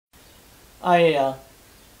I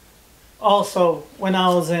also, when I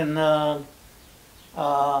was in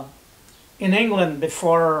England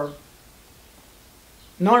before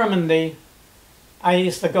Normandy, I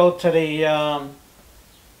used to go to the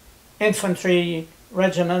infantry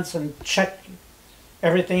regiments and check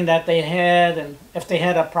everything that they had and if they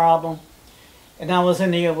had a problem. And I was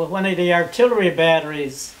in one of the artillery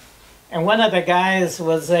batteries, and one of the guys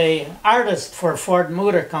was a artist for Ford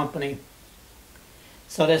Motor Company.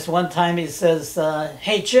 So this one time he says,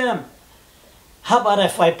 "Hey Jim, how about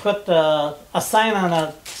if I put a sign on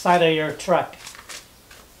the side of your truck?"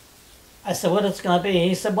 I said, "What it's going to be?"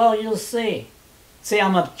 He said, "Well, you'll see. See,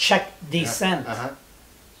 I'm a check descent."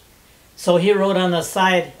 So he wrote on the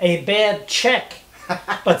side, "A bad check,"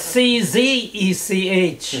 but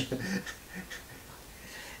CZECH.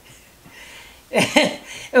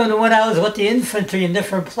 And when I was with the infantry in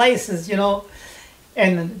different places, you know,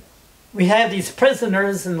 and we had these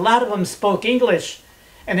prisoners, and a lot of them spoke English,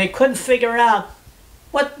 and they couldn't figure out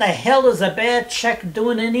what the hell is a bad check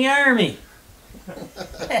doing in the army.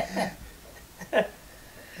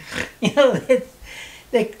 You know,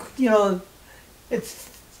 it's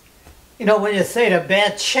when you say the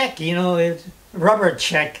bad check, it's rubber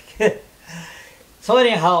check. So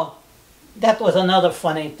anyhow, that was another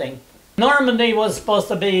funny thing. Normandy was supposed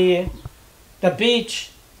to be the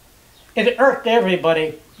beach. It irked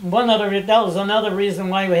everybody. That was another reason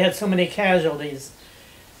why we had so many casualties.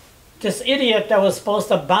 This idiot that was supposed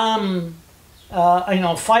to bomb,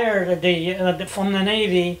 fire from the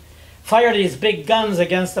Navy, fire these big guns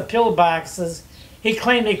against the pillboxes. He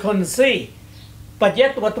claimed he couldn't see. But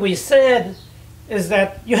yet what we said is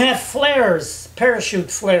that you have flares,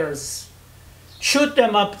 parachute flares. Shoot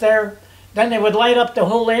them up there, then they would light up the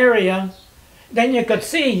whole area. Then you could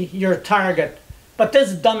see your target. But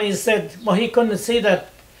this dummy said, well, he couldn't see the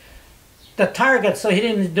target, so he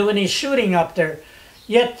didn't do any shooting up there.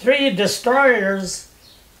 Yet 3 destroyers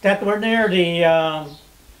that were near the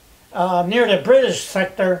British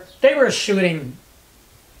sector, they were shooting,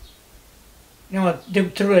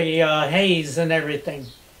 through the haze and everything.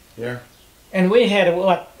 Yeah. And we had,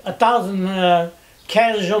 1,000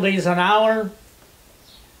 casualties an hour.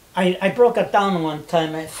 I broke it down one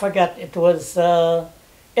time. I forgot. It was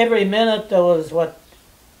every minute there was,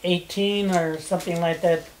 18 or something like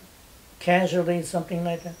that, casualties, something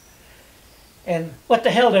like that. And what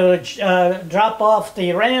the hell, they would drop off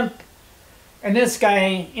the ramp, and this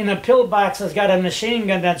guy in a pillbox has got a machine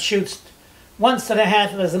gun that shoots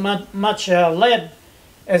 1.5 as much lead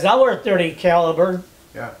as our .30 caliber.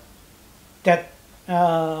 Yeah. That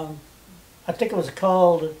I think it was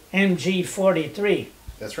called MG-43.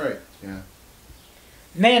 That's right. Yeah.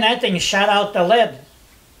 Man, that thing shot out the lead,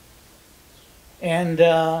 and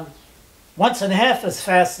 1.5 as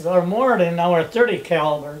fast or more than our .30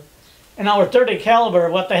 caliber. And our .30 caliber,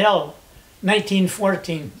 what the hell,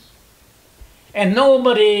 1914. And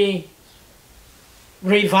nobody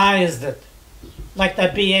revised it, like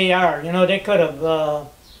that BAR. They could have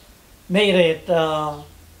made it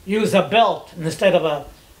use a belt instead of a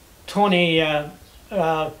 20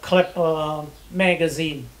 clip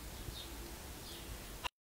magazine.